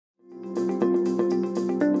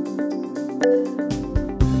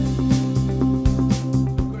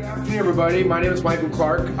everybody. My name is Michael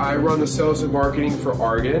Clark. I run the sales and marketing for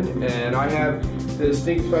Argen, and I have the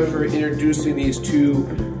distinct pleasure of introducing these two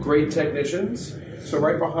great technicians. So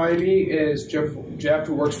right behind me is Jeff,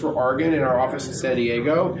 who works for Argen in our office in San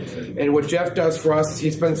Diego. And what Jeff does for us is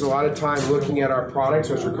he spends a lot of time looking at our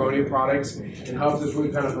products, our zirconia products, and helps us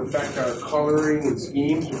really kind of perfect our coloring and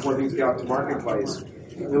schemes before things get out to marketplace.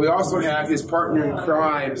 And we also have his partner in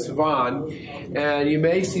crime, Sevan, and you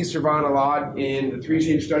may see Sevan a lot in the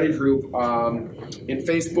 3 Study Group, in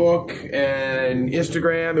Facebook and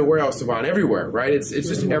Instagram, and where else, Sevan? Everywhere, right? It's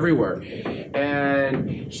just everywhere.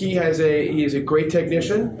 And he is a great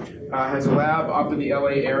technician, has a lab up in the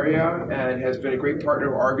LA area, and has been a great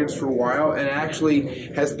partner of Argen's for a while, and actually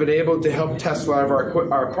has been able to help test a lot of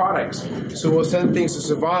our products. So we'll send things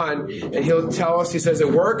to Sevan, and he'll tell us, he says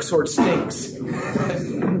it works or it stinks.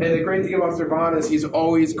 And the great thing about Sevan is he's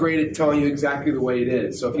always great at telling you exactly the way it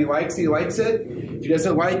is. So if he likes it, he likes it. If he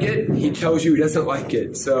doesn't like it, he tells you he doesn't like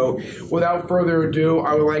it. So without further ado,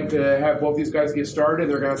 I would like to have both these guys get started.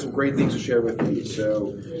 They're going to have some great things to share with me.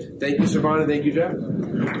 So thank you, Sevan, and thank you, Jeff.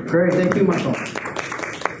 Great, thank you, Michael.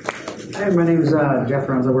 Hi, my name is Jeff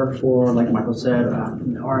Argenz. I work for, like Michael said,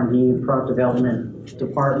 the R&D product development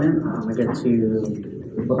department. I get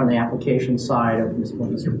to work on the application side of what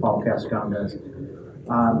Mr. Paul Cascon does.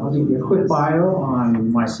 I'll give you a quick bio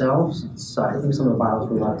on myself. I think some of the bios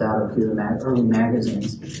were left out of a few of the early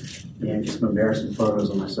magazines, and just some embarrassing photos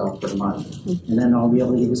of myself pretty much. And then I'll be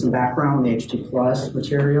able to give you some background on the HT Plus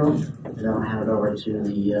material, and then I'll hand it over to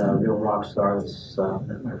the real rock star that's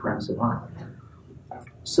my friend Sevan.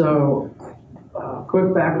 So,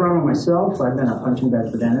 quick background on myself. I've been a punching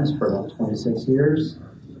bag for dentists for about 26 years.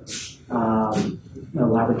 A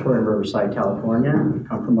laboratory in Riverside, California. I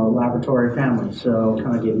come from a laboratory family, so I'll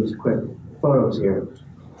kind of give you some quick photos here.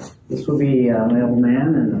 This will be my old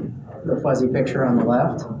man and the fuzzy picture on the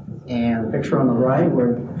left, and the picture on the right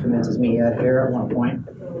where it convinces me he had hair at one point.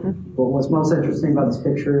 But what's most interesting about this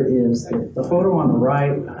picture is the photo on the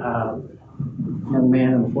right, young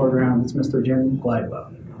man in the foreground, it's Mr. Jim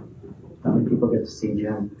Glidewell. Not many people get to see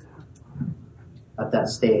Jim at that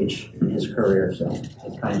stage in his career, so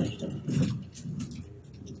it's kind of interesting.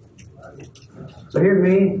 So here's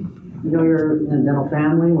me. You know you're in a dental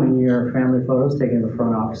family when your family photos taken in the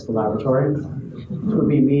front office of the laboratory. This would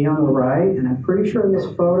be me on the right, and I'm pretty sure this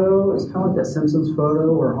photo is kind of like that Simpsons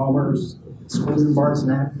photo where Homer's squeezing Bart's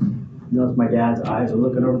neck. You notice my dad's eyes are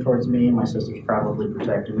looking over towards me, and my sister's probably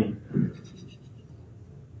protecting me.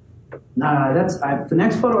 The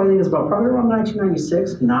next photo I think is probably around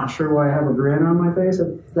 1996. Not sure why I have a grin on my face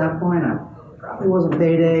at that point. Probably wasn't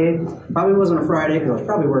payday. Probably wasn't a Friday because I was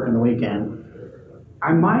probably working the weekend.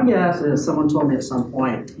 My guess is someone told me at some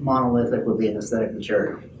point monolithic would be an aesthetic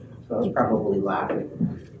material. So I was probably laughing.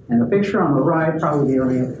 And the picture on the right probably be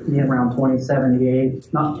around 2078.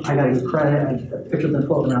 I got to give credit. The picture's been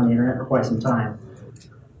floating around the internet for quite some time.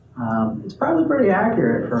 It's probably pretty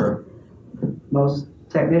accurate for most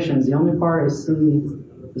technicians. The only part I see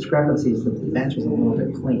discrepancy is that the bench is a little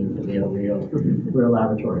bit clean to be a real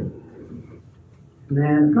laboratory. And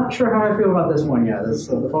then, I'm not sure how I feel about this one yet.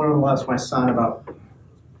 The photo on the left is my son about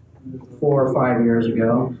 4 or 5 years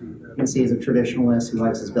ago. You can see he's a traditionalist. He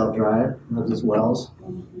likes his belt drive, loves his wells.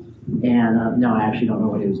 And no, I actually don't know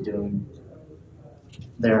what he was doing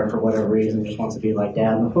there for whatever reason. Just wants to be like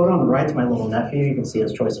dad. And the photo on the right is my little nephew. You can see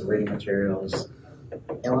his choice of reading materials.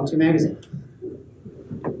 LMT magazine.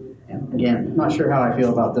 And again, not sure how I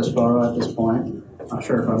feel about this photo at this point. Not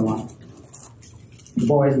sure if I want the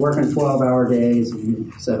boys working 12-hour days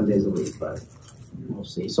and 7 days a week, but we'll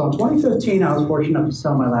see. So in 2015, I was fortunate enough to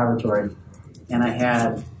sell my laboratory, and I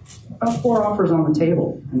had about 4 offers on the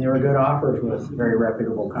table, and they were good offers with very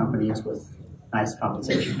reputable companies with nice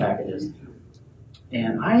compensation packages.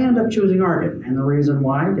 And I ended up choosing Argen, and the reason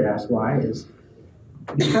why, you could ask why, is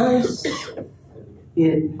because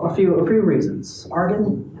a few reasons.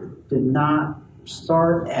 Argen did not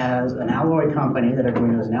start as an alloy company that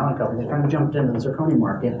everyone knows as an alloy company. They kind of jumped into the zirconia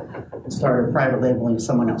market and started private labeling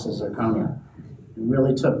someone else's zirconia. And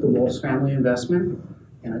really took the Wolf's family investment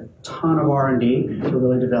and a ton of R&D to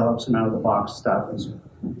really develop some out-of-the-box stuff and some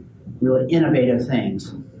really innovative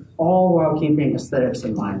things, all while keeping aesthetics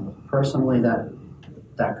in mind. Personally, that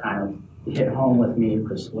kind of hit home with me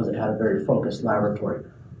because it had a very focused laboratory.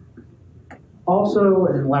 Also,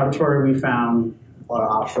 in the laboratory, we found a lot of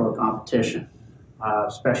offshore competition.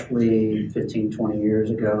 Especially 15, 20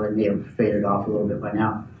 years ago, and they have faded off a little bit by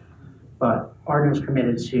now. But Argen's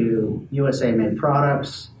committed to USA-made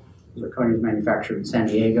products. Zirconia is manufactured in San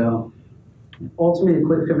Diego. Ultimately, a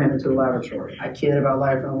quick commitment to the laboratory. I kid about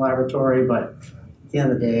life in the laboratory, but the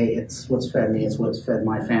end of the day, it's what's fed me, it's what's fed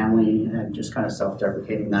my family, and just kind of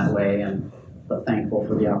self-deprecating that way, but thankful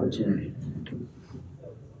for the opportunity.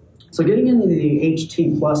 So getting into the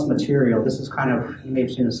HT Plus material, this is kind of, you may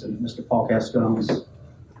have seen this in Mr. Paul Cascone's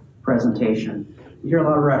presentation. You hear a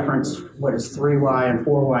lot of reference, what is 3Y and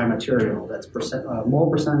 4Y material? That's mole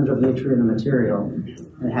percentage of nutrient in the material, and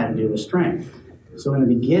it had to do with strength. So in the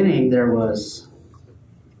beginning, there was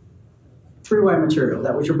 3Y material.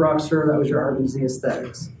 That was your Broxer, that was your ArgenZ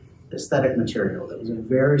Aesthetics, aesthetic material. That was a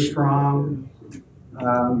very strong,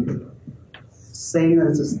 saying that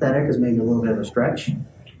it's aesthetic is maybe a little bit of a stretch.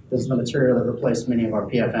 This is the material that replaced many of our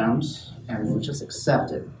PFMs, and it was just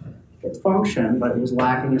accepted. It functioned, but it was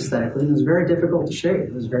lacking aesthetically, and it was very difficult to shade.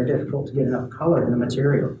 It was very difficult to get enough color in the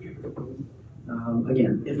material.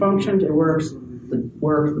 Again, it functioned, it works,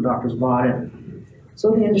 the doctors bought it.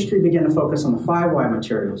 So the industry began to focus on the 5Y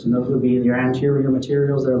materials, and those would be your anterior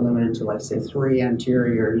materials that are limited to, like, say, 3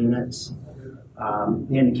 anterior units.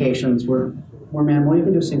 The indications were minimal. You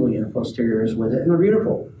can do single unit posteriors with it, and they're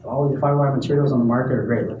beautiful. All of the 5Y materials on the market are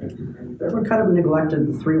great looking. But everyone kind of neglected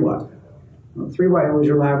the 3Y. 3Y was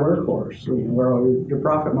your lab workhorse, so, where all your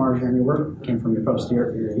profit margin and your work came from your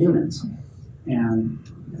posterior units. And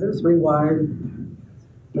the 3Y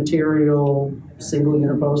material, single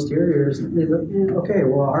unit posteriors, they look, okay,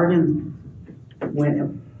 well, Argen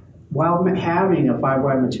went, while having a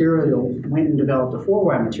 5Y material, went and developed a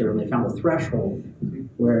 4Y material. They found a threshold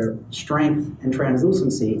where strength and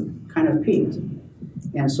translucency kind of peaked.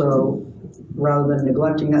 And so rather than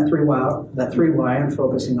neglecting that 3Y and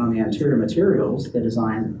focusing on the anterior materials,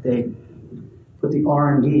 they put the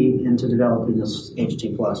R&D into developing this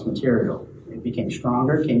HT Plus material. It became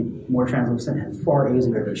stronger, became more translucent, and far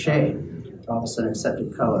easier to shade. It all of a sudden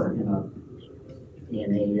accepted color in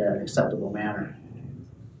a acceptable manner.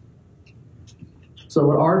 So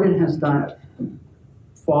what Argen has done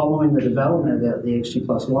following the development of the HT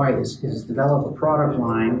Plus White is develop a product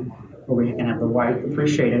line where we can have the white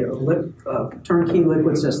appreciated, turnkey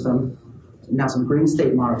liquid system, now some green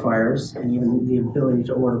state modifiers, and even the ability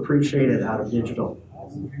to order appreciated out of digital.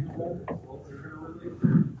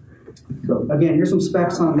 So again, here's some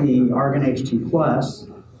specs on the Argen HT Plus.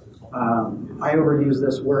 I overuse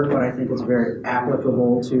this word, but I think it's very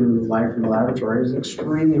applicable to life in the laboratory. It's an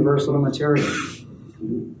extremely versatile material.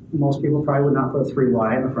 Most people probably would not put a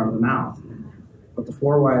 3Y in the front of the mouth. But the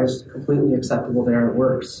 4Y is completely acceptable there, it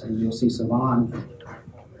works. And you'll see Sevan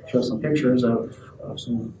show some pictures of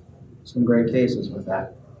some great cases with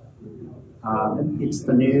that. It's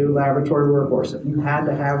the new laboratory workhorse. If you had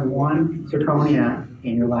to have one zirconia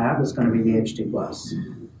in your lab, it's going to be the HT Plus.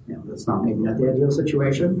 That's not maybe not the ideal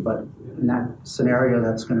situation, but in that scenario,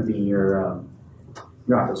 that's going to be your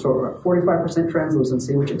office. So 45%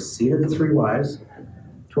 translucency, which exceeded the 3Ys,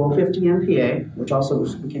 1250 MPa, which also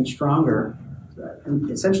became stronger, and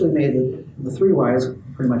essentially made the 3Ys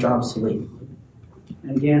pretty much obsolete.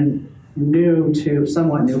 And again,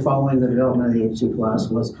 somewhat new following the development of the HT Plus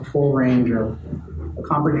was a full range of a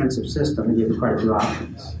comprehensive system that gave you quite a few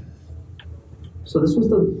options. So this was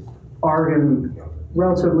the Argen,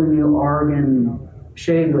 relatively new Argen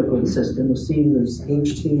shade liquid system. You'll see there's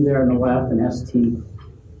HT there on the left and ST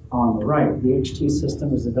on the right. The HT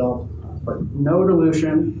system is developed for no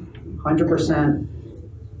dilution, 100%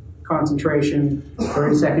 concentration,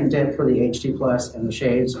 30-second dip for the HT Plus, and the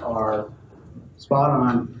shades are spot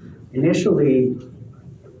on. Initially,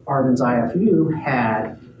 Argen's IFU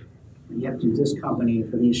had, you have to use this company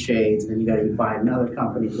for these shades, then you got to buy another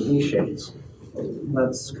company for these shades.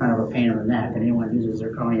 That's kind of a pain in the neck, and anyone who uses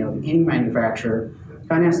zirconia of any manufacturer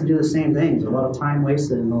kind of has to do the same things. A lot of time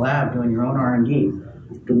wasted in the lab doing your own R&D,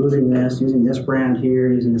 diluting this, using this brand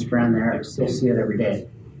here, using this brand there. I still see it every day.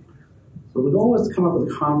 So the goal was to come up with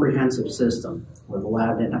a comprehensive system where the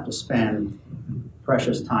lab didn't have to spend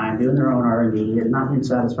precious time doing their own R&D and not being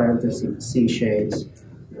satisfied with the C shades.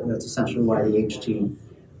 That's essentially why the HT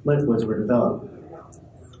liquids were developed.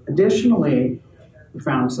 Additionally, we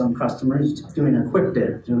found some customers doing a quick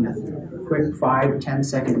dip, doing a quick 5-10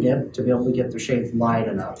 second dip to be able to get their shades light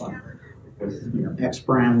enough on with X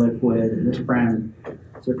brand liquid and this brand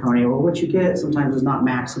zirconia. Well, what you get sometimes is not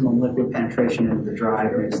maximum liquid penetration into the dry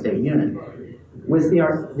green state unit. With the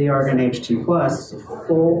Argen HT Plus,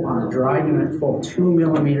 full on a dry unit, full 2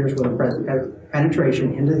 millimeters worth of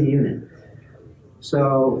penetration into the unit.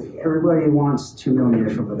 So everybody wants 2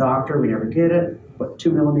 millimeters from the doctor. We never get it. But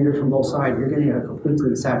 2 millimeters from both sides, you're going to get a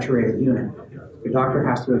completely saturated unit. Your doctor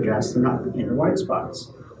has to adjust. They're not in the white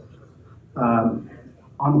spots.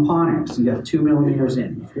 On the Ponix, you got 2 millimeters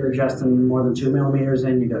in. If you're adjusting more than 2 millimeters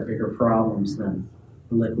in, you got bigger problems than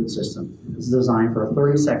the liquid system. It's designed for a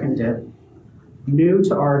 30-second dip, New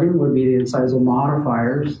to Argen would be the incisal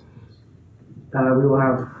modifiers. We will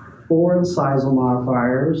have 4 incisal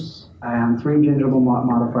modifiers and 3 gingival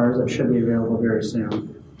modifiers that should be available very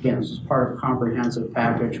soon. Again, this is part of a comprehensive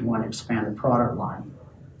package, one expanded product line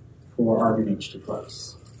for Argen HT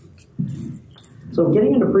Plus. So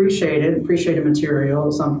getting into appreciated material,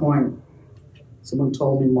 at some point, someone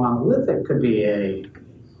told me monolithic could be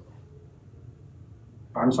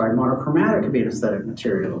monochromatic could be an aesthetic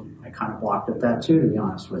material. I kind of blocked at that too, to be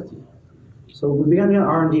honest with you. So we began the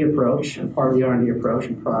R&D approach, and part of the R&D approach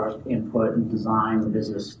and product input and design, the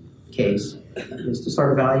business case, is to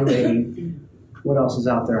start evaluating what else is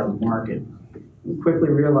out there on the market. We quickly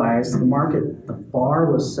realized the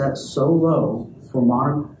bar was set so low for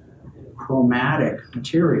monochromatic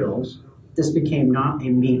materials, this became not a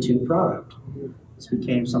me-too product. This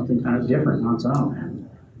became something kind of different on its own and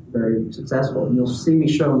very successful. And you'll see me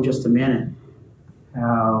show in just a minute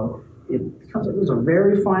how there's a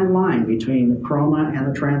very fine line between the chroma and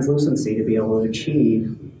the translucency to be able to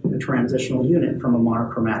achieve the transitional unit from a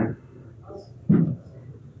monochromatic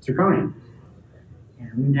zirconia.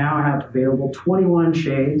 And we now have available 21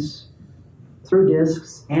 shades through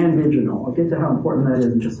discs and digital. I'll get to how important that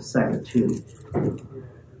is in just a second too.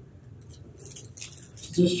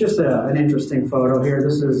 This is just an interesting photo here.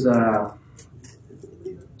 This is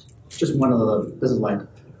just one of this is like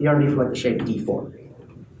the R&D for like the shape D4.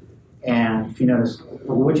 And if you notice,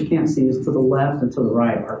 what you can't see is to the left and to the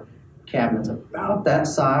right are cabinets about that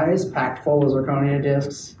size, packed full of zirconia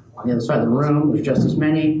discs. On the other side of the room, there's just as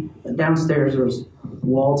many. And downstairs, there's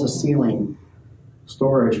wall-to-ceiling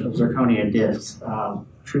storage of zirconia discs.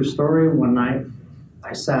 True story, one night,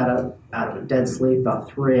 I sat up out of a dead sleep about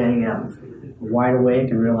 3 a.m., wide awake,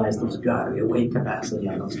 and realized there's got to be a weight capacity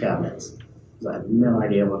on those cabinets. I had no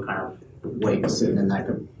idea what kind of weight was sitting in that.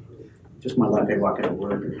 Just my luck, I'd walk into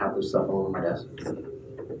work and have this stuff all over my desk.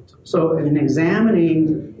 So in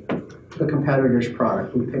examining the competitor's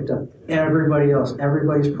product, we picked up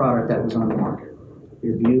everybody's product that was on the market.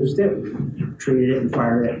 We abused it, treated it, and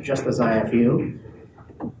fired it just as IFU.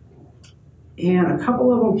 And a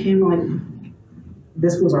couple of them came like,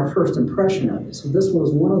 this was our first impression of it. So this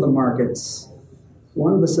was one of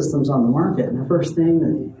the systems on the market. And the first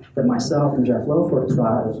thing that myself and Jeff Lofork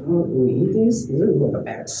thought is, well, do we eat these? These are like a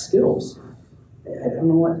bag of Skittles. I don't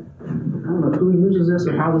know who uses this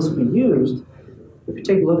or how this will be used. If you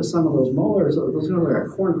take a look at some of those molars, those are going to look like a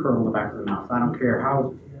corn kernel in the back of the mouth. I don't care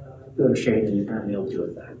how good a shade you're going to be able to do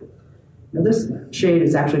with that. Now this shade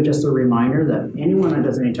is actually just a reminder that anyone that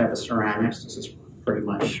does any type of ceramics, this is pretty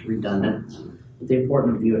much redundant. But the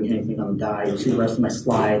important of viewing anything on the die, you'll see the rest of my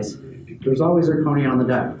slides. There's always zirconia on the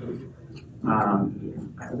die. I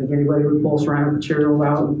don't think anybody would pull ceramic material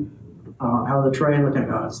out of the tray and look at,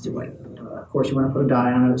 oh, it's too late. Of course, you want to put a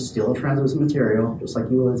dye on it, still a translucent material, just like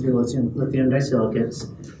you would with your lithium disilicates.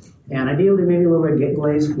 And ideally, maybe a little bit of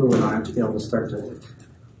glaze fluid on it to be able to start to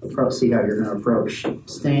see how you're going to approach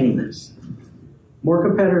staining this. More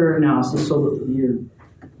competitor analysis. So your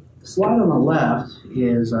slide on the left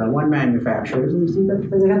is one manufacturer's, and you see that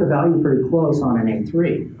they have the value pretty close on an A3. If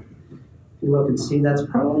you look and see, that's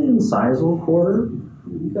probably an incisal quarter.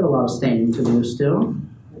 You've got a lot of staining to do still.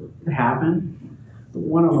 It happened. The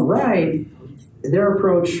one on the right, their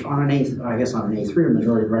approach on an A3, the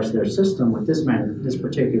majority of the rest of their system with this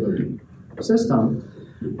particular system,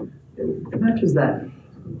 it matches that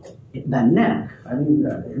neck. I mean,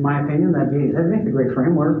 in my opinion, that'd make a great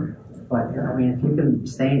framework. But I mean, if you can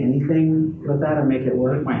stain anything with that and make it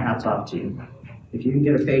work, my hat's off to you. If you can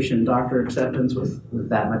get a patient doctor acceptance with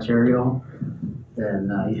that material, then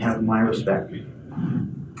you have my respect.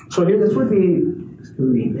 So here, this would be a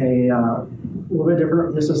little bit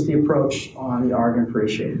different. This is the approach on the Argen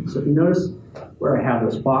appreciated. So if you notice where I have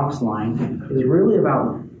this box line, is really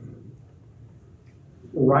about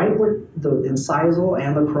right where the incisal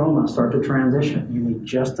and the chroma start to transition. You need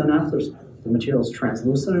just enough. The material is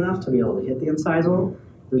translucent enough to be able to hit the incisal.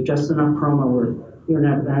 There's just enough chroma where you're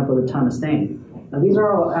not going to have a ton of stain. Now these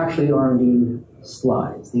are all actually R&D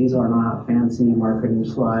slides. These are not fancy marketing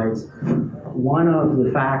slides. One of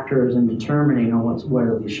the factors in determining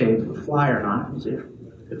whether these shades would fly or not is if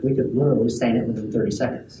we could literally stain it within 30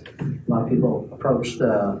 seconds. A lot of people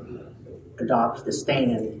adopt the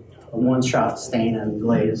a one-shot stain and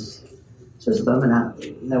glaze system, and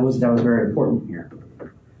that was very important here.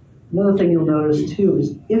 Another thing you'll notice too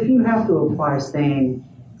is if you have to apply stain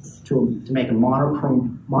to make a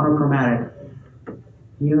monochromatic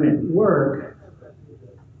unit work,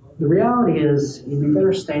 the reality is you'd be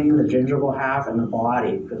better staining the gingival half and the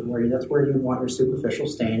body, because that's where you want your superficial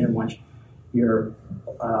stain and want your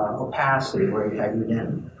opacity where you have your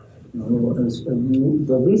den.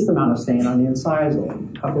 The least amount of stain on the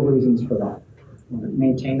incisal. A couple reasons for that.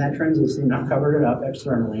 Maintain that translucency, not cover it up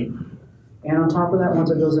externally. And on top of that, once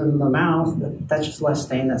it goes in the mouth, that's just less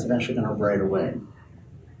stain that's eventually going to braid away.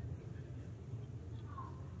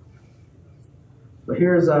 But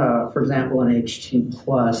here's, for example, an HT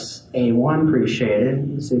Plus A1 pre-shaded.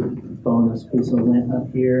 You see a bonus piece of lint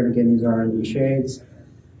up here. And again, these are R&D shades.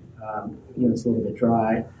 It's a little bit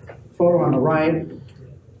dry. Photo on the right,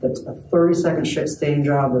 that's a 30-second stain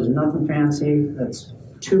job. There's nothing fancy. That's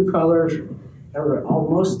 2 colors.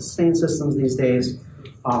 Most stain systems these days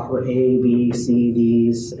offer A, B, C,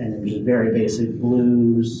 Ds, and just very basic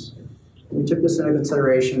blues. We took this into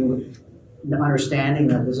consideration with the understanding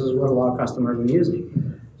that this is what a lot of customers are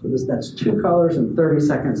using. So that's 2 colors in 30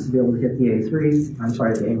 seconds to be able to hit the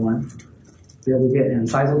A1, to be able to get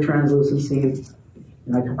incisal translucency.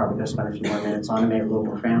 And I could probably just spend a few more minutes on it, make it a little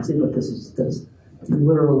more fancy, but this is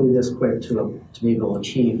literally this quick to be able to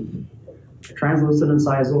achieve translucent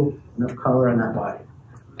incisal, enough color in that body.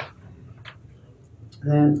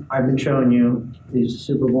 And then I've been showing you these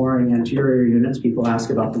super boring anterior units. People ask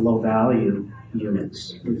about the low value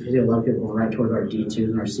units. We see a lot of people go right towards our D2s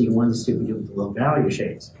and our C1s to do with the low value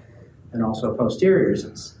shades. And also posteriors.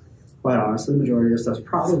 It's quite honestly, the majority of this stuff's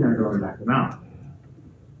probably going to go in the back of the mouth.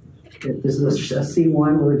 This is a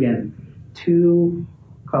C1 with, again, 2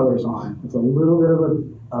 colors on it. It's a little bit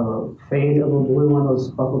of a fade of a blue on those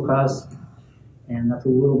buccal cusps, and that's a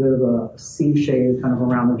little bit of a C shade kind of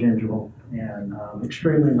around the gingival, and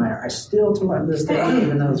extremely minor. I still, to this day,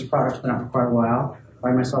 even though this product's been out for quite a while,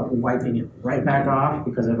 find myself wiping it right back off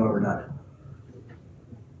because I've overdone it.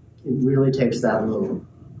 It really takes that little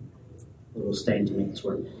stain to make this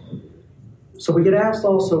work. So we get asked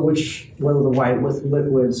also whether the white with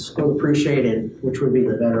liquids or the pre-shaded, which would be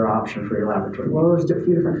the better option for your laboratory. Well, there's a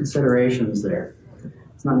few different considerations there.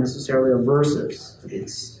 It's not necessarily aversives.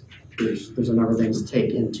 There's a number of things to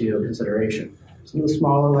take into consideration. Some of the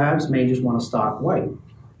smaller labs may just want to stock white.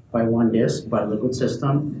 By 1 disc, by liquid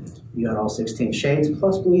system, you got all 16 shades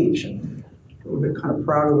plus bleach. And we're kind of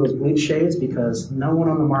proud of those bleach shades because no one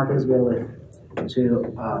on the market is able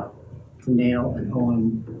to nail an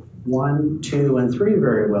OM1, 2, and 3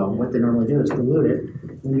 very well. What they normally do is dilute it.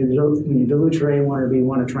 When you dilute your A1 or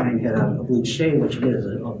B1 to try and hit a bleach shade, what you get is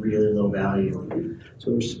a really low value.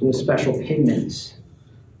 So there's special pigments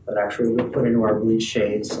that actually we put into our bleach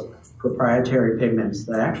shades, proprietary pigments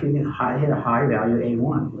that actually can hit a high value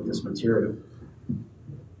A1 with this material.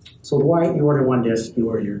 So the white, you order 1 disc, you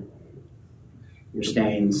order your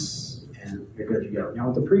stains, and you're good to go. Now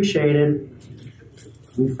with the pre-shaded,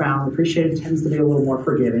 we found the pre-shaded tends to be a little more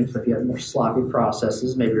forgiving. So if you have more sloppy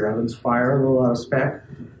processes, maybe your oven's fire, a little out of spec,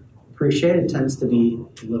 pre-shaded tends to be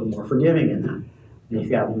a little more forgiving in that. And if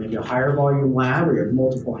you have maybe a higher volume lab or you have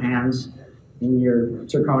multiple hands in your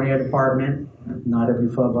zirconia department, not every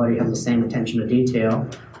photo buddy has the same attention to detail,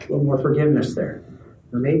 a little more forgiveness there.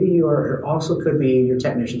 Or maybe it also could be your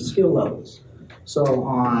technician's skill levels. So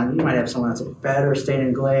you might have someone that's a better stain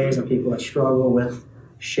and glaze and people that struggle with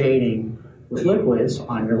shading with liquids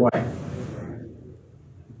on your white.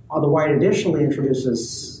 The white additionally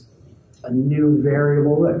introduces a new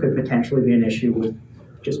variable that could potentially be an issue with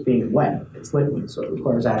just being wet. It's liquid, so it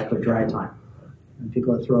requires adequate dry time. And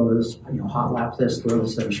people that throw this, hot lap this, throw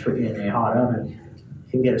this in a hot oven,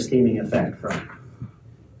 can get a steaming effect from it.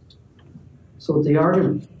 So with the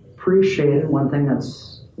Argen pre-shaded, one thing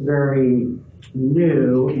that's very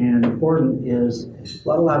new and important is a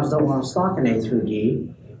lot of labs don't want to stock an A through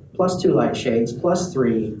D, plus 2 light shades, plus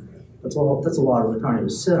 3. That's a lot of zirconia to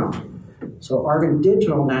sit on. So Argen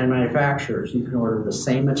digital manufacturers, you can order the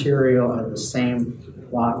same material out of the same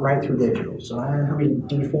lot right through digital. So how many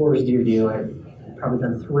D4s do you do? I've probably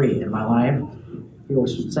done 3 in my life. You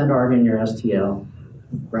should send Argen your STL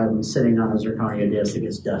rather than sitting on a zirconia disc that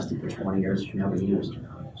gets dusty for 20 years that you never used.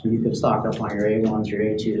 So you could stock up on your A1s, your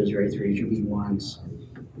A2s, your A3s, your B1s.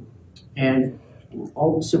 And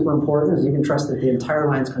all super important is you can trust that the entire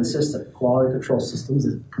line is consistent. Quality control systems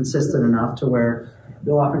is consistent enough to where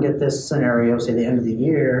you'll often get this scenario, say the end of the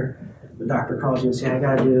year, the doctor calls you and says, I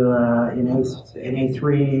got to do an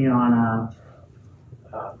A3 on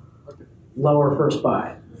a lower first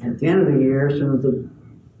buy. And at the end of the year, as soon as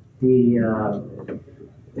the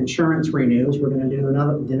insurance renews, we're going to do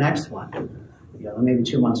the next one. Maybe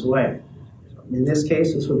 2 months away. In this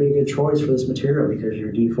case, this would be a good choice for this material because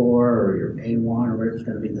your D4 or your A1 or whatever is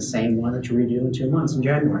going to be the same one that you redo in 2 months in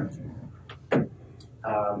January.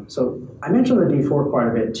 So I mentioned the D4 quite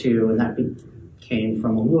a bit too, and that came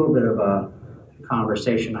from a little bit of a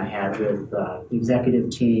conversation I had with the executive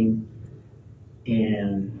team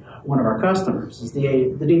in one of our customers. The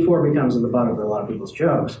D4 becomes the butt of a lot of people's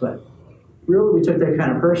jokes, but really we took that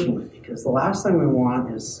kind of personally, because the last thing we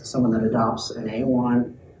want is someone that adopts an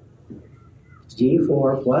A1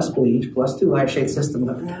 D4 plus bleach plus 2 light shade system,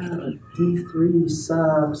 but D3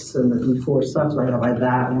 sucks and the D4 sucks, so I gotta buy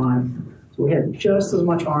that one. So we had just as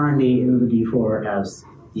much R&D in the D4 as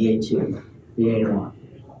the A2, the A1.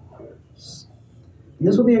 And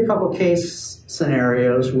this will be a couple case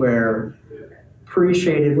scenarios where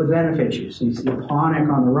pre-shaded would benefit you. So you see the ponic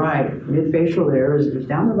on the right, mid-facial there is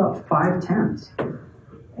down to about 5/10.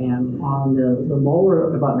 And on the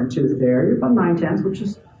molar abutment tooth there, you're about 9/10, which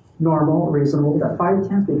is normal, reasonable. That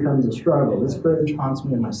 5/10 becomes a struggle. This bridge haunts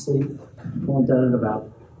me in my sleep. I've only done it about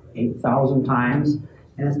 8,000 times,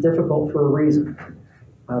 and it's difficult for a reason.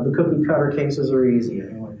 The cookie cutter cases are easy.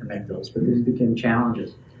 Anyone can make those, but these become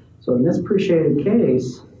challenges. So in this pre-shaded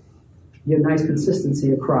case, you have nice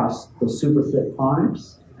consistency across the super thick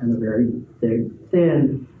ponics and the very big,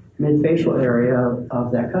 thin mid-facial area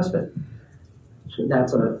of that cuspid. So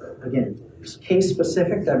that's, again, case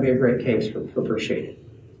specific. That'd be a great case for pre-shaded.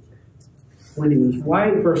 When you use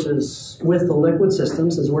white versus with the liquid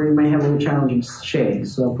systems is where you may have a little challenging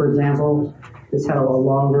shades. So for example, this had a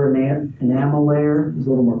longer enamel layer. There's a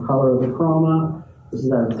little more color of the chroma. This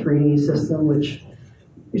is a 3D system, which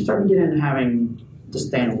you're starting to get into having to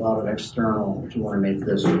stand a lot of external if you want to make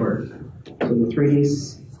this work. So the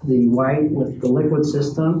 3Ds, the white with the liquid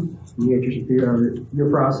system, you get your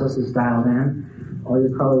process is dialed in. All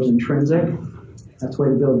your colors intrinsic. That's the way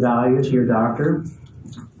to build value to your doctor.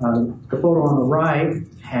 The photo on the right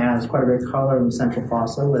has quite a bit of color in the central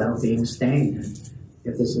fossa without being stained.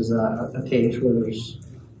 If this is a case where there's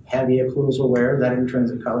heavy occlusal wear, that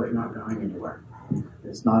intrinsic color is not going anywhere.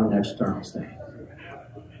 It's not an external stain.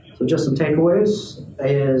 So just some takeaways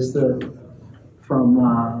is from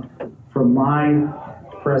my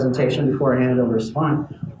presentation before I hand it over to Sevan,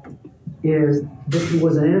 is this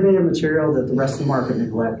was an innovative material that the rest of the market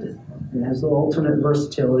neglected. It has the ultimate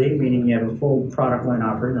versatility, meaning you have a full product line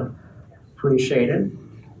offering of pre-shaded,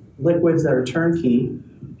 liquids that are turnkey,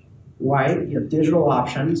 white, you have digital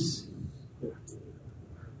options,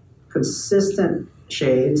 consistent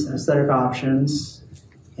shades, aesthetic options,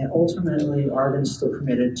 and ultimately, Argen's still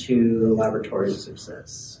committed to the laboratory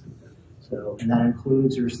success. So, and that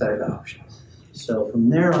includes your aesthetic options. So from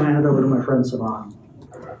there, I'll hand it over to my friend Sevan.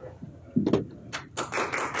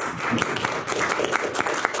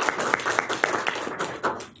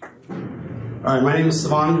 All right, my name is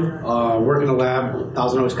Sevan. Work in a lab,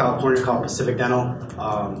 Thousand Oaks, California, called Pacific Dental.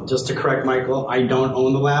 Just to correct Michael, I don't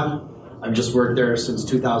own the lab. I've just worked there since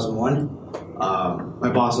 2001. My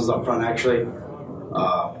boss is up front, actually.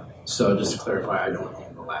 So just to clarify, I don't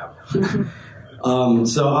own the lab.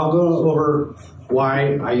 So I'll go over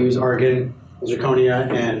why I use Argen, Zirconia,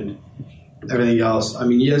 and everything else. I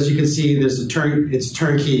mean, as you can see, it's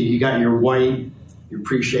turnkey. You got your white, your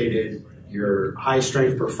pre-shaded, your high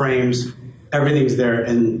strength per frames. Everything's there,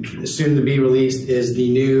 and soon to be released is the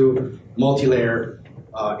new multi-layer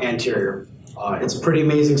anterior. It's pretty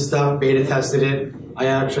amazing stuff. Beta tested it. I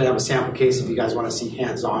actually have a sample case if you guys want to see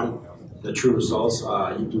hands-on the true results.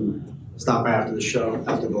 You can stop by after the show,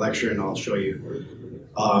 after the lecture, and I'll show you.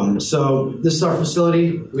 So this is our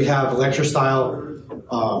facility. We have lecture style.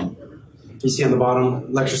 You see on the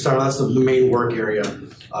bottom, lecture style, that's the main work area.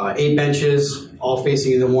 8 benches, all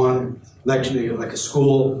facing into one, lecture like a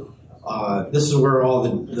school. This is where all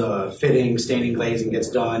the fitting, staining, glazing gets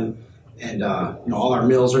done. And all our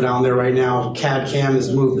mills are down there right now. CAD cam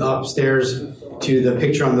is moved upstairs to the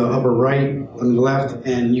picture on the upper right, on the left,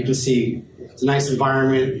 and you can see it's a nice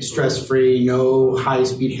environment, stress-free, no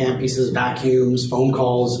high-speed handpieces, vacuums, phone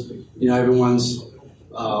calls. Everyone's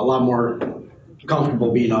a lot more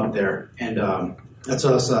comfortable being up there. And that's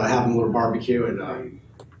us having a little barbecue, and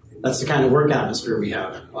that's the kind of work atmosphere we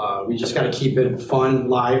have. We just got to keep it fun,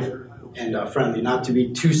 live, and friendly, not to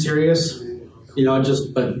be too serious,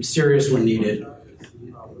 but serious when needed.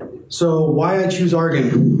 So why I choose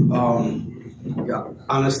Argen?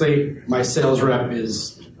 Honestly, my sales rep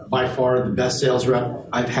is by far the best sales rep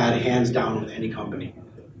I've had, hands down, with any company.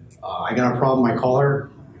 I got a problem, I call her,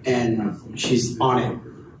 and she's on it.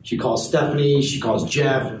 She calls Stephanie, she calls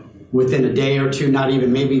Jeff. Within a day or two, not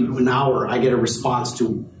even maybe an hour, I get a response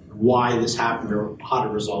to why this happened or how to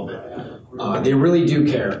resolve it. They really do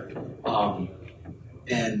care.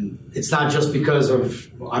 And it's not just because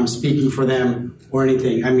of I'm speaking for them or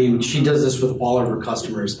anything. I mean, she does this with all of her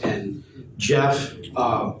customers. And Jeff,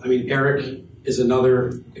 Eric is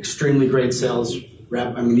another extremely great sales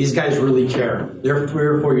rep. I mean, these guys really care. They're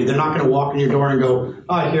here for you. They're not going to walk in your door and go,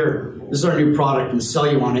 oh, here, this is our new product, and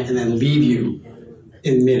sell you on it and then leave you.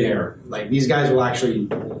 in midair. Like these guys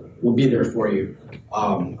will be there for you.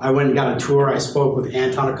 I went and got a tour. I spoke with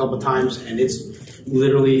Anton a couple of times, and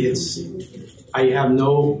I have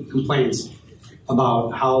no complaints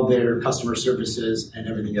about how their customer service is and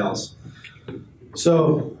everything else.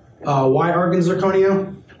 So why ArgenZ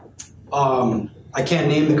Zirconia? I can't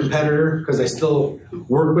name the competitor because I still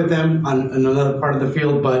work with them on another part of the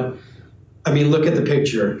field, but I mean, look at the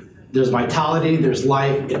picture. There's vitality, there's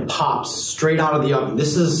life, it pops straight out of the oven.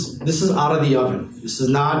 This is out of the oven. This is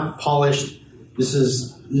not polished, this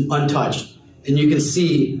is untouched. And you can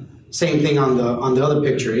see, same thing on the other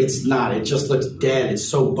picture, it's not, it just looks dead, it's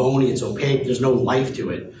so bony, it's opaque, there's no life to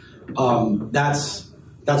it. That's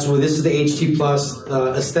where this is the HT Plus.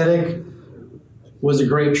 The aesthetic was a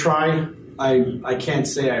great try. I can't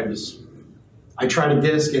say I tried a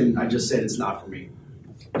disc and I just said it's not for me.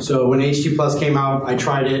 So when HT Plus came out, I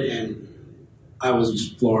tried it and I was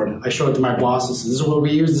just floored. I showed it to my boss and said, this is what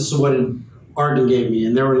we use, this is what Argen gave me.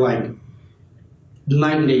 And they were like,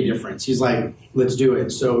 night and day difference. He's like, let's do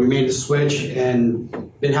it. So we made the switch and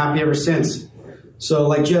been happy ever since. So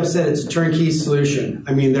like Jeff said, it's a turnkey solution.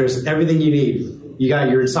 I mean, there's everything you need. You got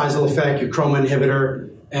your incisal effect, your chroma inhibitor,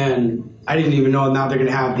 and I didn't even know now they're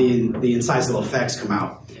gonna have the incisal effects come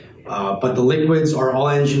out. But the liquids are all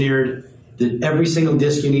engineered. Every single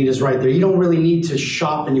disc you need is right there. You don't really need to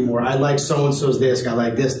shop anymore. I like so-and-so's disc, I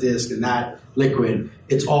like this disc and that liquid.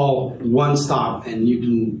 It's all one stop and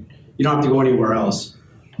you don't have to go anywhere else.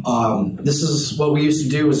 This is what we used to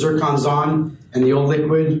do with Zircons on and the old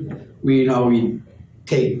liquid. We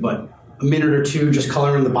take a minute or two just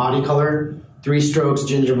coloring the body color. 3 strokes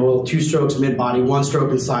gingival, 2 strokes mid-body, 1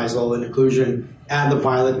 stroke incisal and occlusion. Add the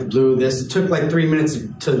violet, the blue, this. It took like 3 minutes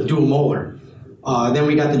to do a molar. Then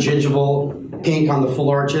we got the gingival pink on the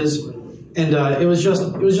full arches, and it was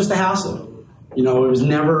just a hassle. You know, it was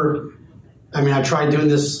never. I mean, I tried doing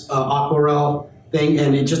this aquarelle thing,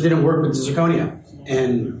 and it just didn't work with the zirconia.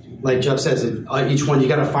 And like Jeff says, each one you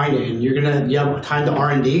got to find it, and you have time to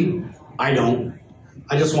R&D. I don't.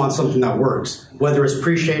 I just want something that works, whether it's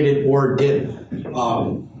pre-shaded or dip.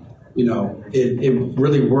 You know, it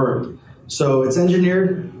really worked. So it's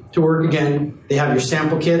engineered to work again. They have your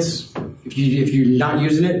sample kits. If you're not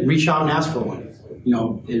using it, reach out and ask for one. You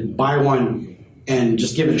know, buy one and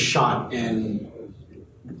just give it a shot. And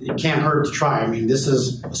it can't hurt to try. I mean, this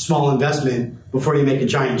is a small investment before you make a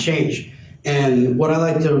giant change. And what I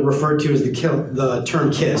like to refer to is the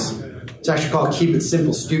term KISS. It's actually called Keep It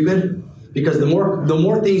Simple Stupid, because the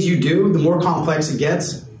more things you do, the more complex it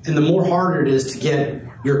gets, and the more harder it is to get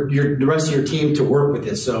the rest of your team to work with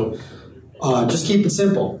it. So just keep it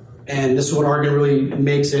simple. And this is what Argen really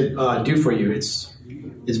makes it do for you. It's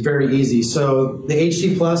very easy. So the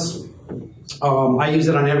HT Plus, I use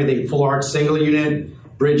it on everything: full arch, single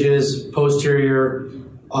unit, bridges, posterior.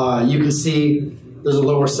 You can see there's a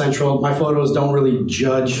lower central. My photos don't really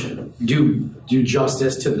do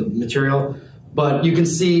justice to the material, but you can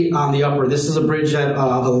see on the upper, this is a bridge that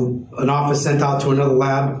an office sent out to another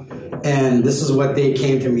lab, and this is what they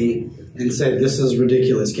came to me and said, this is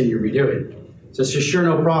ridiculous, can you redo it? So it's just sure,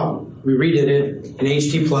 no problem. We redid it in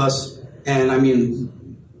HT Plus, and I mean,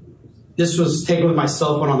 this was taken with my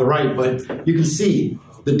cell phone on the right, but you can see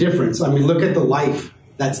the difference. I mean, look at the life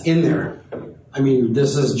that's in there. I mean,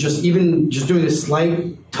 this is just doing a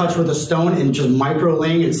slight touch with a stone and just micro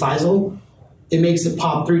laying incisal, it makes it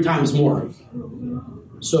pop 3 times more.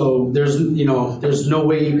 So there's no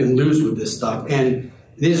way you can lose with this stuff. And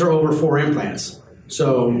these are over 4 implants.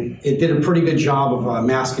 So it did a pretty good job of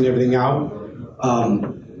masking everything out.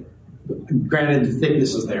 Granted, the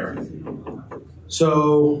thickness is there.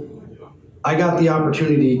 So I got the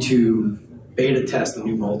opportunity to beta test the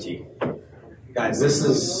new multi. Guys, this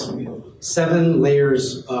is 7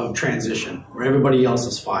 layers of transition, where everybody else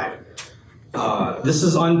is 5. This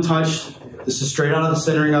is untouched. This is straight out of the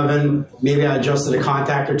sintering oven. Maybe I adjusted a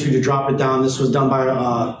contact or 2 to drop it down. This was done by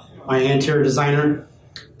my anterior designer.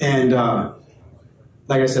 And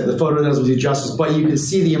like I said, the photo doesn't do justice, but you can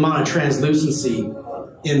see the amount of translucency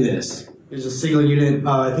in this. There's a single unit.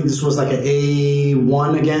 I think this was like an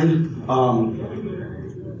A1 again.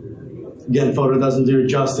 Again, photo doesn't do it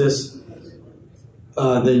justice.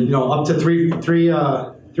 Up to three in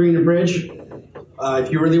the bridge.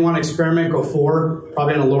 If you really want to experiment, go 4,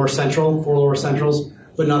 probably on a lower central, 4 lower centrals,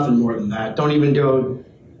 but nothing more than that. Don't even do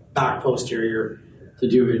back posterior to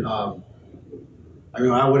do it. I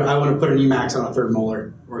mean, I wouldn't put an Emax on a 3rd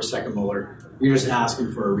molar or a 2nd molar. You're just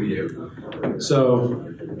asking for a redo. So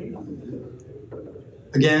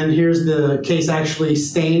again, here's the case actually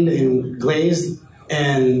stained and glazed.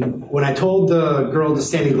 And when I told the girl to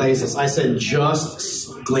stain and glaze this, I said,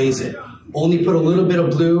 just glaze it. only put a little bit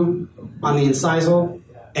of blue on the incisal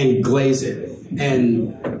and glaze it.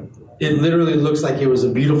 And it literally looks like it was a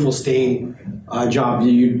beautiful stain job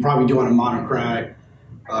you'd probably do on a monochromatic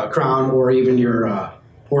crown, or even your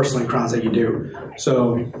porcelain crowns that you do.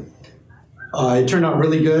 So it turned out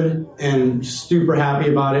really good, and super happy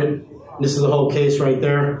about it. This is the whole case right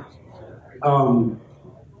there.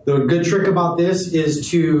 The good trick about this is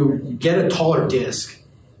to get a taller disc.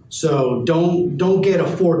 So don't get a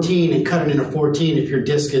 14 and cut it in a 14 if your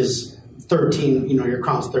disc is 13, you know, your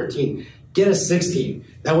crown's 13. Get a 16.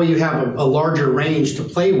 That way you have a larger range to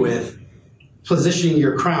play with, positioning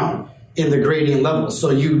your crown in the gradient level. So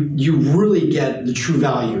you really get the true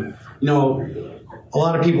value. You know, a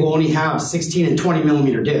lot of people only have 16 and 20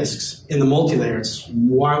 millimeter discs in the multi-layers.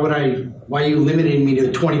 Why are you limiting me to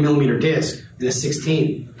a 20 millimeter disc and a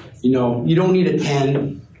 16? You know, you don't need a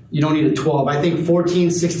 10, you don't need a 12. I think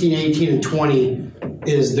 14, 16, 18, and 20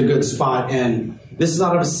 is the good spot. And this is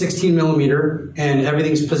out of a 16 millimeter, and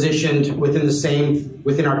everything's positioned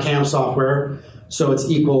within our CAM software, so it's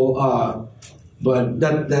equal. But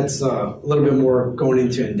that's a little bit more going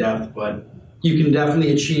into in depth. But you can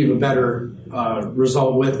definitely achieve a better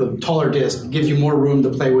result with a taller disc. It gives you more room to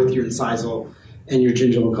play with your incisal and your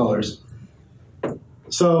gingival colors.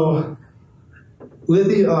 So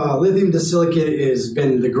lithium disilicate has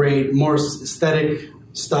been the great, more aesthetic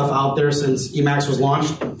stuff out there since Emax was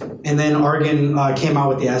launched. And then Argen came out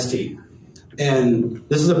with the ST. And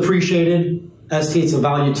this is appreciated ST, it's a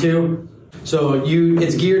value 2. So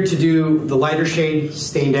it's geared to do the lighter shade,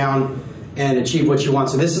 stain down, and achieve what you want.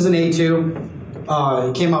 So this is an A2.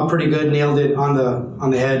 It came out pretty good, nailed it on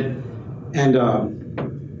the head. And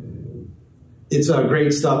it's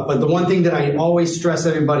great stuff. But the one thing that I always stress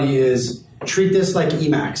everybody is treat this like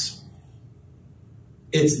Emax.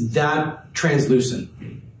 It's that translucent.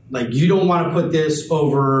 Like, you don't want to put this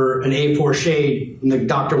over an A4 shade and the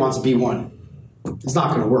doctor wants a B1. It's not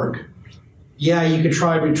going to work. Yeah, you could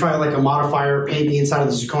try like a modifier, paint the inside of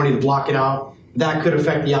the zirconia to block it out. That could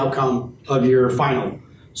affect the outcome of your final.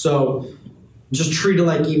 So just treat it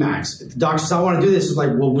like Emax. If the doctor says, I want to do this, it's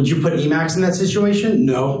like, well, would you put Emax in that situation?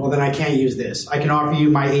 No. Well, then I can't use this. I can offer you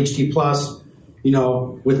my HT Plus, you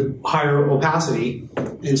know, with higher opacity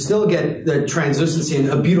and still get the translucency and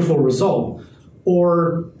a beautiful result.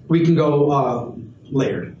 Or we can go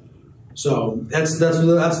layered. So that's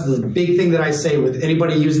the big thing that I say with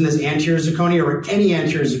anybody using this anterior zirconia or any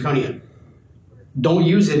anterior zirconia. Don't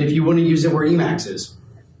use it if you want to use it where Emax is.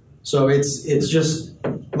 So it's just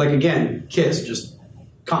like, again, KISS. It's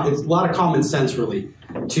a lot of common sense really.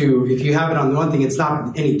 If you have it on the one thing, it's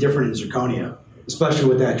not any different in zirconia, especially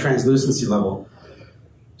with that translucency level.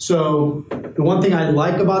 So the one thing I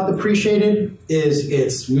like about the pre-shaded is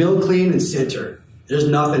it's mill clean and sinter. There's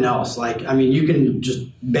nothing else. Like, I mean, you can just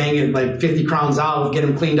bang it like 50 crowns out, get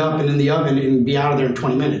them cleaned up and in the oven and be out of there in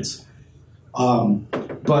 20 minutes.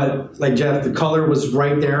 But like Jeff, the color was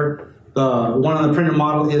right there. The one on the printed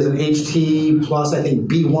model is an HT Plus, I think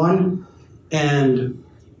B1, and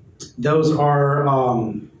those are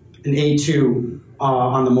an A2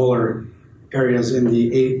 on the molar areas in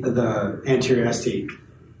the anterior ST.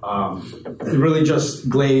 It really just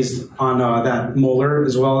glazed on that molar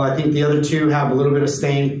as well. I think the other two have a little bit of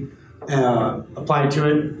stain applied to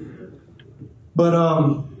it.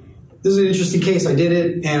 But this is an interesting case. I did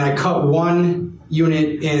it, and I cut one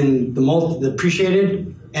unit in the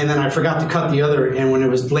pre-shaded, and then I forgot to cut the other. And when it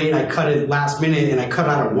was late, I cut it last minute, and I cut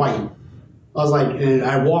out of white. I was like, and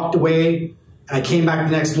I walked away, and I came back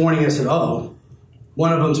the next morning, and I said, oh,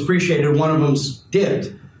 one of them's pre-shaded, one of them's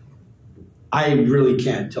dipped. I really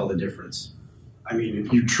can't tell the difference. I mean,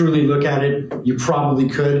 if you truly look at it, you probably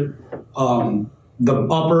could. The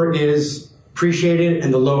upper is pre-shaded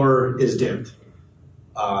and the lower is dipped.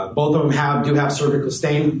 Both of them do have cervical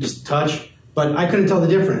stain, just a touch, but I couldn't tell the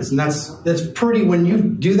difference. And that's pretty, when you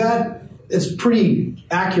do that, it's pretty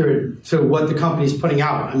accurate to what the company's putting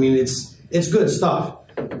out. I mean, it's good stuff.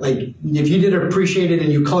 Like, if you did a pre-shaded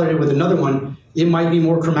and you colored it with another one, it might be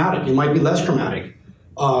more chromatic, it might be less chromatic.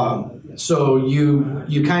 So I'm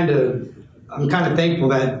kind of thankful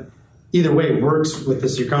that either way it works with the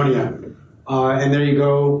zirconia. And there you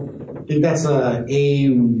go. I think that's a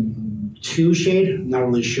A2 shade. I'm not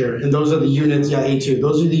really sure. And those are the units. Yeah, A2.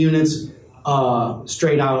 Those are the units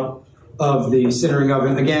straight out of the sintering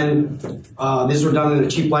oven. Again, these were done in a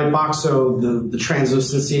cheap light box, so the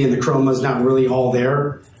translucency and the chroma is not really all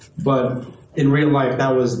there. But in real life,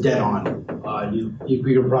 that was dead on. You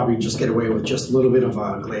could probably just get away with just a little bit of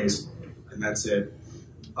glaze, and that's it.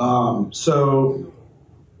 So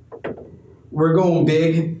we're going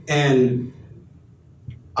big, and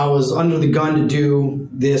I was under the gun to do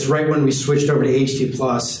this right when we switched over to HT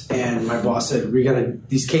Plus, and my boss said, we got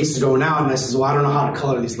these cases going out, and I said, well, I don't know how to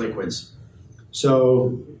color these liquids.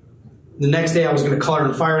 So the next day I was going to color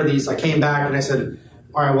and fire these. I came back and I said,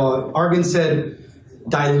 all right, well, Argen said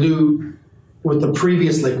dilute with the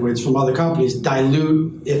previous liquids from other companies,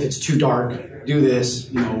 dilute if it's too dark, do this,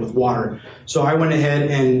 with water. So I went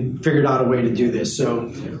ahead and figured out a way to do this.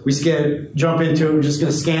 So we jump into it. We're just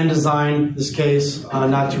going to scan design this case,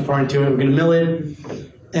 not too far into it. We're going to mill it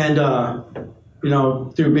and,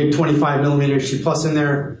 through a big 25 millimeter HT Plus in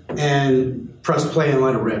there and press play and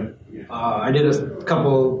let it rip. I did a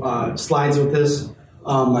couple slides with this,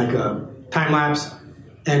 like a time lapse,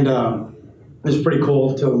 and it was pretty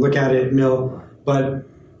cool to look at it mill. But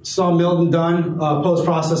it's all milled and done.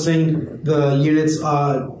 Post-processing, the units,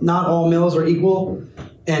 not all mills are equal,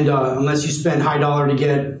 and unless you spend high dollar to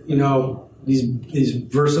get, these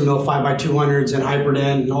Versamill 5x200s and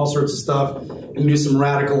Hyperdent and all sorts of stuff, and do some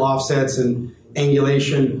radical offsets and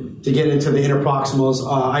angulation to get into the interproximals.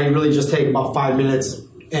 I really just take about 5 minutes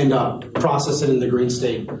and process it in the green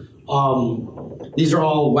state. These are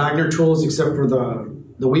all Wagner tools except for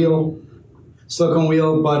the wheel, silicone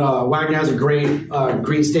wheel, but Wagner has a great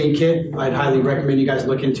green state kit. I'd highly recommend you guys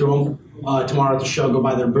look into them. Tomorrow at the show, go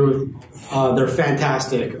by their booth. They're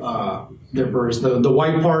fantastic, their burrs. The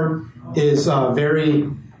white part is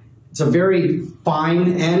it's a very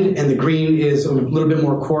fine end, and the green is a little bit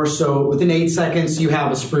more coarse, so within 8 seconds you have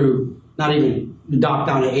a sprue, not even docked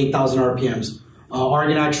down at 8,000 RPMs.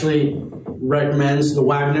 Argen actually recommends the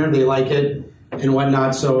Wagner, they like it and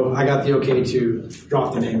whatnot, so I got the okay to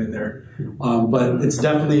drop the name in there. But it's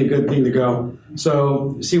definitely a good thing to go.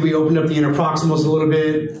 So see, we opened up the interproximals a little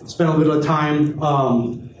bit, spent a little time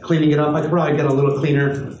cleaning it up. I could probably get a little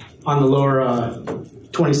cleaner on the lower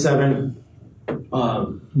 27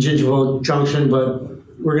 gingival junction, but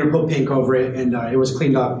we're gonna put pink over it, and it was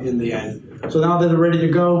cleaned up in the end. So now that they're ready to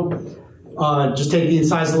go, just take the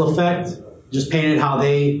incisal effect, just paint it how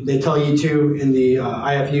they tell you to in the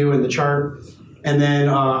IFU and the chart. And then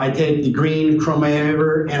I take the green chrome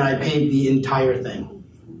over and I paint the entire thing.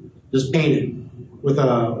 Just paint it with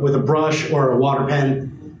a brush or a water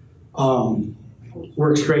pen.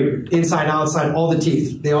 Works great. Inside, outside, all the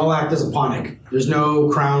teeth. They all act as a pontic. There's no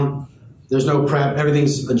crown, there's no prep.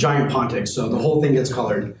 Everything's a giant pontic, so the whole thing gets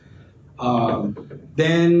colored.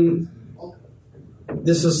 Then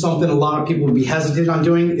this is something a lot of people would be hesitant on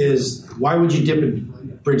doing is, why would you dip a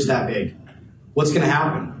bridge that big? What's going to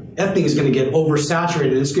happen? That thing is going to get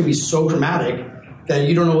oversaturated, and it's going to be so dramatic that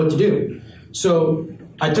you don't know what to do. So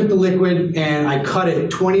I took the liquid and I cut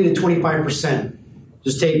it 20 to 25%.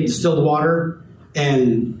 Just take distilled water,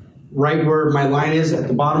 and right where my line is at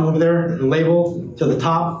the bottom over there, the label to the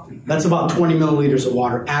top, that's about 20 milliliters of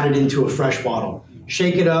water added into a fresh bottle.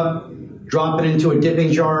 Shake it up, drop it into a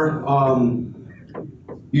dipping jar.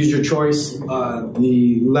 Use your choice.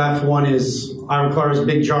 The left one is Ivoclar's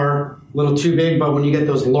big jar, a little too big, but when you get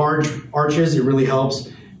those large arches, it really helps.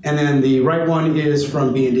 And then the right one is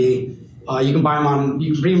from B&D. You can buy them on,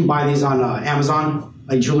 you can even buy these on Amazon,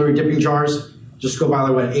 like jewelry dipping jars. Just go buy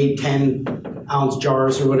like what, 8, 10 ounce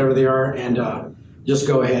jars or whatever they are, and just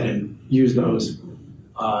go ahead and use those.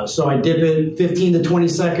 So I dip it 15 to 20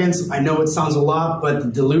 seconds. I know it sounds a lot, but the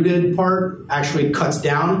diluted part actually cuts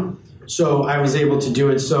down. So I was able to do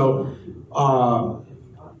it. So,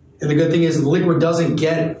 and the good thing is the liquid doesn't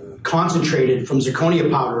get concentrated from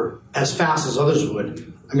zirconia powder as fast as others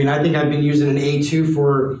would. I mean, I think I've been using an A2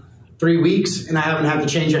 for 3 weeks and I haven't had to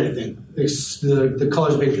change anything. The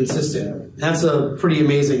color's been consistent. And that's a pretty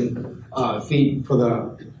amazing feat for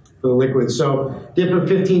the liquid. So dip it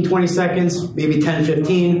 15, 20 seconds, maybe 10,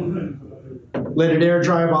 15. Let it air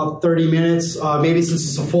dry about 30 minutes. Maybe since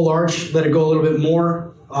it's a full arch, let it go a little bit more.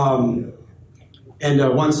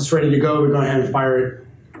 Once it's ready to go, we go ahead and fire it.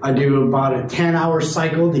 I do about a 10-hour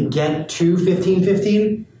cycle to get to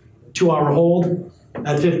 15-15, 2-hour hold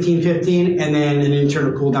at 15-15, and then an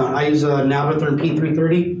internal cool down. I use a Navatherm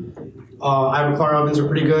P330. Ivoclar ovens are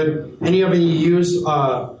pretty good. Any oven you use,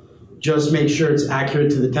 just make sure it's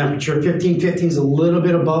accurate to the temperature. 15-15 is a little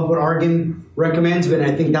bit above what Argen recommends, but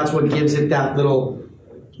I think that's what gives it that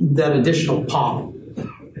additional pop.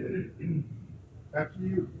 After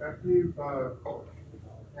you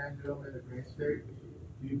handle them in a green state,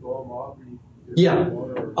 do you blow them off? Yeah.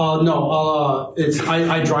 No.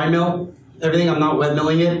 I dry mill everything. I'm not wet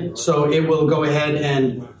milling it, so it will go ahead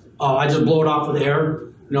and I just blow it off with air.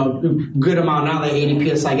 Good amount now. That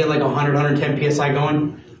 80 psi, get like 100, 110 psi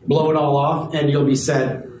going. Blow it all off, and you'll be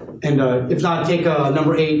set. And if not, take a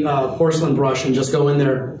number 8 porcelain brush and just go in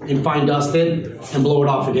there and fine dust it and blow it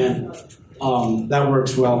off again. That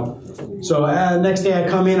works well. So next day I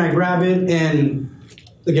come in, I grab it, and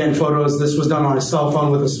again, photos. This was done on a cell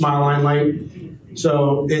phone with a smile line light.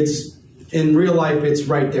 So it's, in real life, it's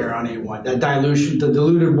right there on A1. That dilution, the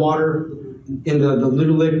diluted water in the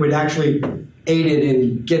diluted liquid actually aided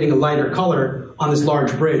in getting a lighter color on this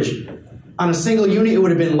large bridge. On a single unit, it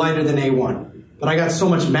would have been lighter than A1, but I got so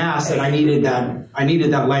much mass that I needed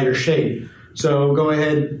that lighter shade. So go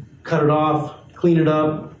ahead, cut it off, clean it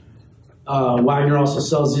up. Wagner also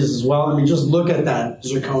sells these as well. I mean, just look at that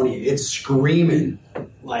zirconia. It's screaming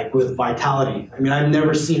like with vitality. I mean, I've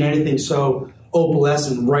never seen anything so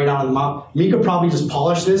opalescent right out of the mouth. I mean, you could probably just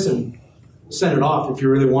polish this and send it off if you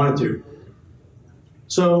really wanted to.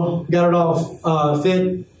 So got it all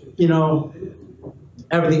fit, you know,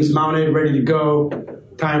 everything's mounted, ready to go.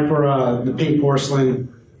 Time for the pink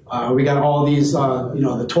porcelain. We got all these, you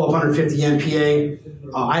know, the 1250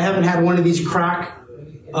 MPa. I haven't had one of these crack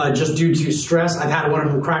just due to stress. I've had one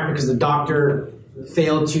of them crack because the doctor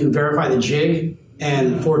failed to verify the jig,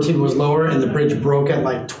 and 14 was lower, and the bridge broke at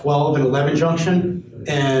like 12 and 11 junction.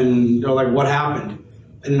 And they're like, what happened?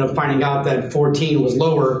 I ended up finding out that 14 was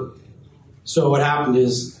lower. So what happened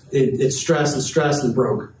is it stressed and stressed and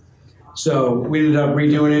broke. So we ended up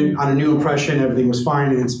redoing it on a new impression. Everything was fine,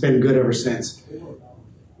 and it's been good ever since.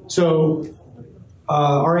 So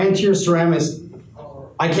our anterior ceramist,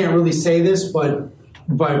 I can't really say this, but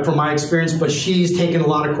from my experience, but she's taken a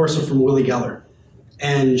lot of courses from Willie Geller.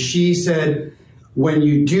 And she said, when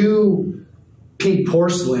you do pink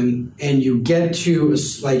porcelain and you get to,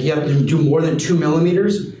 like, you have to do more than 2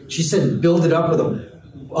 millimeters, she said, build it up with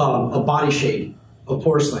a body shade of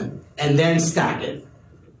porcelain and then stack it.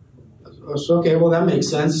 So, okay, well, that makes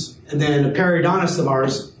sense. And then a periodontist of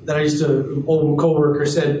ours that I used to, old coworker,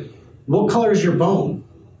 said, what color is your bone?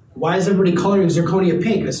 Why is everybody coloring zirconia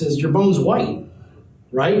pink? I says, your bone's white,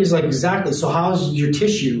 right? He's like, exactly. So how's your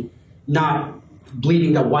tissue not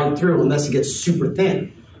bleeding that white through unless it gets super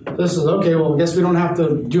thin? So this is, okay, well, I guess we don't have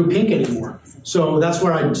to do pink anymore. So that's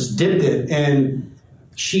where I just dipped it, and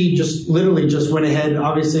she just literally just went ahead.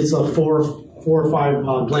 Obviously, it's a four or five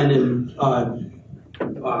blended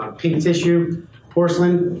pink tissue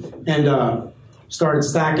porcelain, and started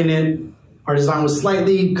stacking it. Our design was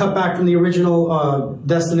slightly cut back from the original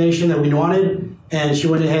destination that we wanted, and she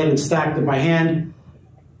went ahead and stacked it by hand.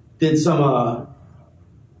 Did some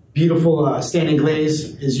beautiful standing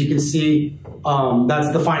glaze, as you can see.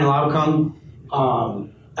 That's the final outcome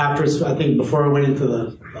after, I think, before it went into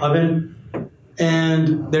the oven.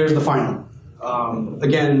 And there's the final.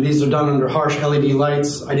 Again, these are done under harsh LED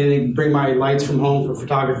lights. I didn't bring my lights from home for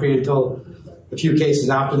photography until a few cases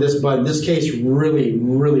after this, but this case really,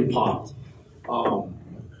 really popped.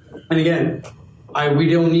 And again, we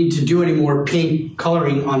don't need to do any more pink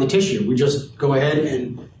coloring on the tissue. We just go ahead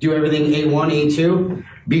and do everything A1, A2,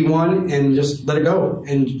 B1, and just let it go.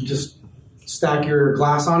 And just stack your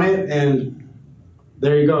glass on it, and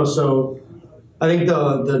there you go. So I think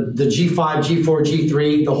the G5, G4,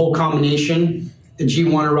 G3, the whole combination, the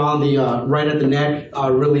G1 around the right at the neck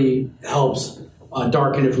really helps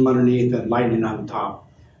darken it from underneath and lighten it on the top.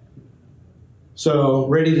 So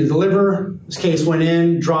ready to deliver. This case went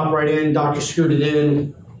in, dropped right in, doctor screwed it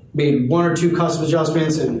in, made 1 or 2 custom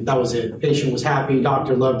adjustments, and that was it. Patient was happy,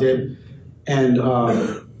 doctor loved it, and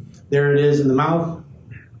there it is in the mouth.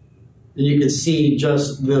 And you can see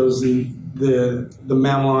just those, the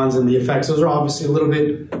mamelons and the effects. Those are obviously a little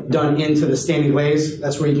bit done into the standing glaze.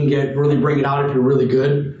 That's where you can really bring it out if you're really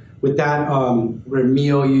good with that. Whatever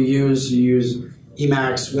meal you use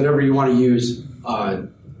Emax, whatever you want to use,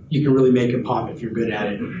 you can really make it pop if you're good at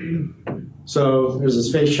it. So there's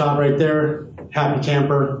this face shot right there, happy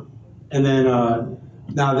camper. And then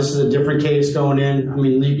now this is a different case going in. I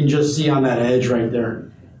mean, you can just see on that edge right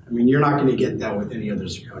there. I mean, you're not going to get that with any other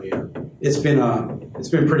zirconia. It's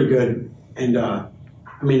been pretty good. And I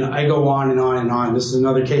mean, I go on and on and on. This is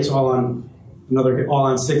another case all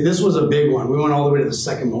on 6. This was a big one. We went all the way to the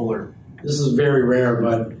 2nd molar. This is very rare,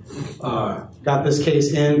 but got this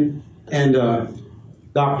case in, and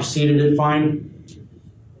doctor seated it fine.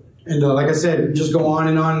 And like I said, just go on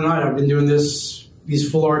and on and on. I've been doing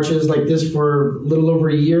these full arches like this for a little over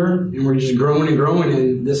a year, and we're just growing and growing,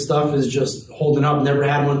 and this stuff is just holding up. Never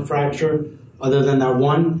had one fracture other than that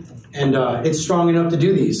one, and it's strong enough to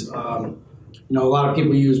do these. You know, a lot of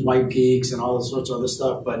people use white peaks and all sorts of other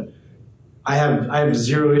stuff, but I have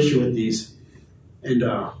zero issue with these. And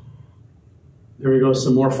there we go,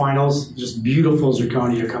 some more finals. Just beautiful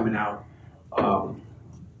zirconia coming out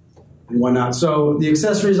and whatnot. So the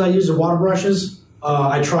accessories I use are water brushes.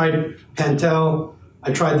 I tried Pentel.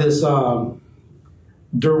 I tried this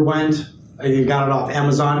Derwent. I got it off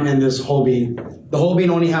Amazon, and this whole bean. The whole bean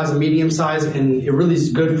only has a medium size, and it really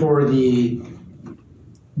is good for the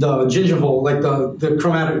gingival, like the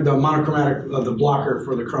chromatic, the monochromatic, the blocker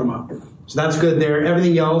for the chroma. So that's good there.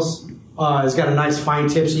 Everything else has got a nice fine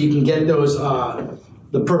tip, so you can get those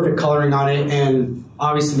the perfect coloring on it, and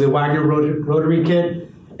obviously the Wagner rotary kit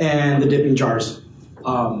and the dipping jars.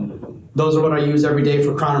 Those are what I use every day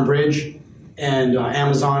for crown and bridge, and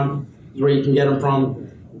Amazon is where you can get them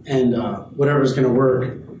from, and whatever's going to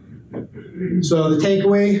work. So the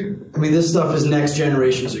takeaway, I mean, this stuff is next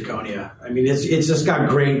generation zirconia. I mean, it's just got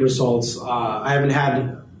great results. I haven't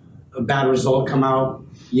had a bad result come out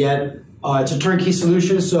yet. It's a turnkey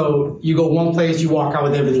solution, so you go one place, you walk out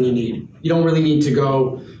with everything you need. You don't really need to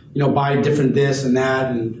go, buy different this and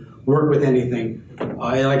that and work with anything.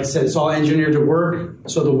 Like I said, it's all engineered to work,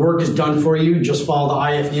 so the work is done for you. Just follow the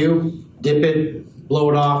IFU, dip it,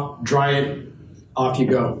 blow it off, dry it, off you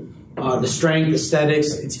go. The strength,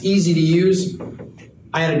 aesthetics, it's easy to use.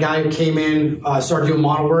 I had a guy who came in, started doing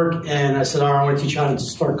model work, and I said, all right, I want to teach you how to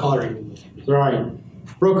start coloring. He said, all right.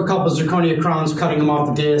 Broke a couple zirconia crowns, cutting them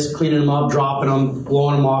off the disc, cleaning them up, dropping them,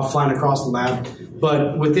 blowing them off, flying across the lab.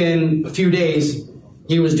 But within a few days,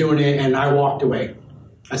 he was doing it, and I walked away.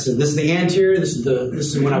 I said, this is the anterior, this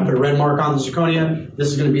is when I put a red mark on the zirconia, this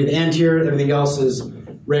is going to be the anterior, everything else is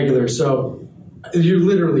regular. So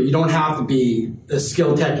you don't have to be a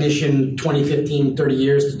skilled technician 20, 15, 30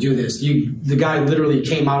 years to do this. The guy literally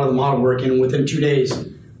came out of the model work and within 2 days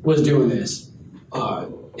was doing this.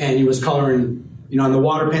 And he was coloring, and the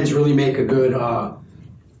water pens really make a good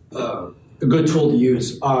tool to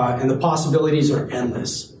use. And the possibilities are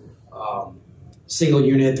endless. Single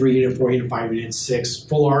unit, 3 unit, 4 unit, 5 unit, 6,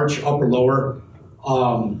 full arch, upper, lower.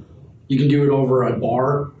 You can do it over a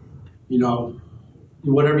bar,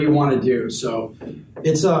 whatever you want to do. So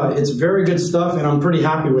it's very good stuff, and I'm pretty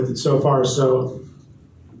happy with it so far. So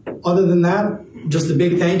other than that, just a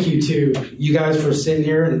big thank you to you guys for sitting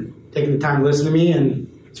here and taking the time to listen to me and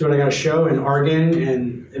see what I got to show, and Argen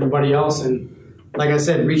and everybody else. And like I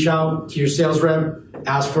said, reach out to your sales rep,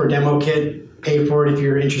 ask for a demo kit, pay for it if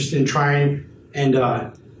you're interested in trying, and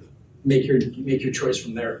make your choice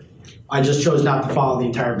from there. I just chose not to follow the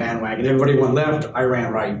entire bandwagon. Everybody went left, I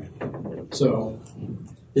ran right. So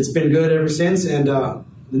it's been good ever since, and the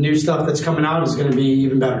new stuff that's coming out is going to be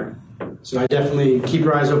even better. So I definitely keep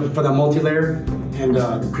your eyes open for that multi-layer, and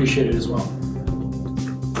appreciate it as well.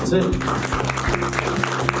 That's it.